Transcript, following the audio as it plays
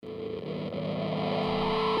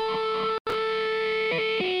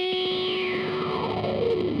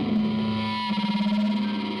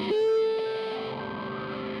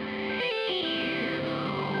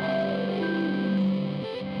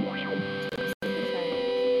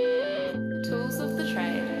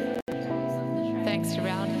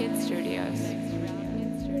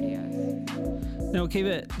Now we'll keep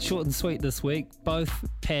it short and sweet this week. Both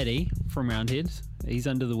Paddy from Roundhead, he's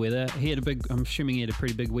under the weather. I'm assuming he had a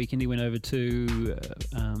pretty big weekend. He went over to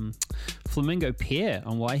Flamingo Pier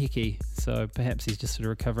on Waiheke, so perhaps he's just sort of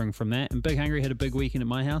recovering from that. And Big Hungry had a big weekend at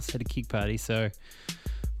my house, had a keg party, so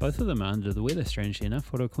both of them are under the weather, strangely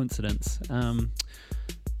enough. What a coincidence. I'm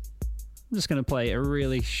just going to play a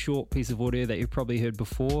really short piece of audio that you've probably heard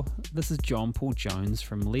before. This is John Paul Jones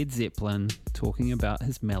from Led Zeppelin talking about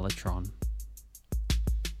his Mellotron.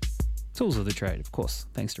 Tools of the trade, of course,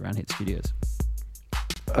 thanks to Roundhead Studios.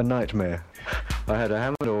 A nightmare. I had a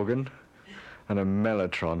Hammond organ and a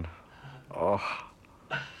Mellotron. Oh,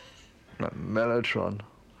 a Mellotron.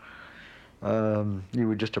 You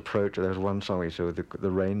would just approach, there was one song we saw,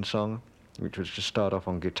 the Rain song, which was to start off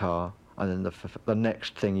on guitar, and then the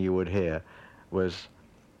next thing you would hear was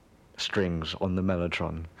strings on the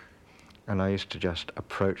Mellotron. And I used to just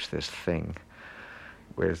approach this thing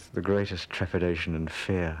with the greatest trepidation and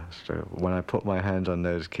fear. So when I put my hands on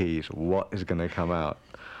those keys, what is going to come out?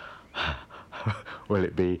 Will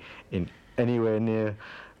it be in anywhere near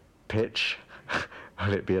pitch?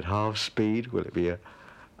 Will it be at half speed? Will it be a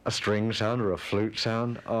string sound or a flute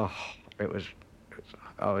sound? Oh,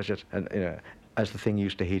 I was just, and as the thing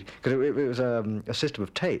used to heat, because it was a system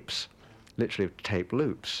of tapes, literally tape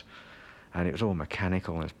loops. And it was all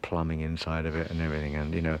mechanical, and there's plumbing inside of it and everything.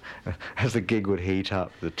 And, as the gig would heat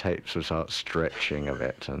up, the tapes would start stretching a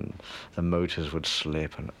bit, and the motors would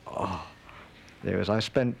slip, and I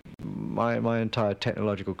spent my entire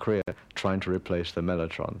technological career trying to replace the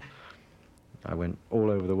Mellotron. I went all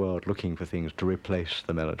over the world looking for things to replace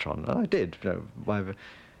the Mellotron. And I did,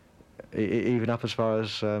 even up as far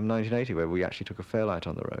as 1980, where we actually took a Fairlight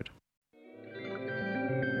on the road.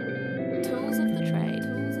 Tools of the Trade.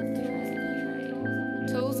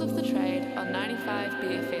 Tools of the Trade on 95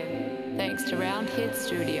 BFM, thanks to Roundhead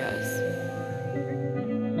Studios.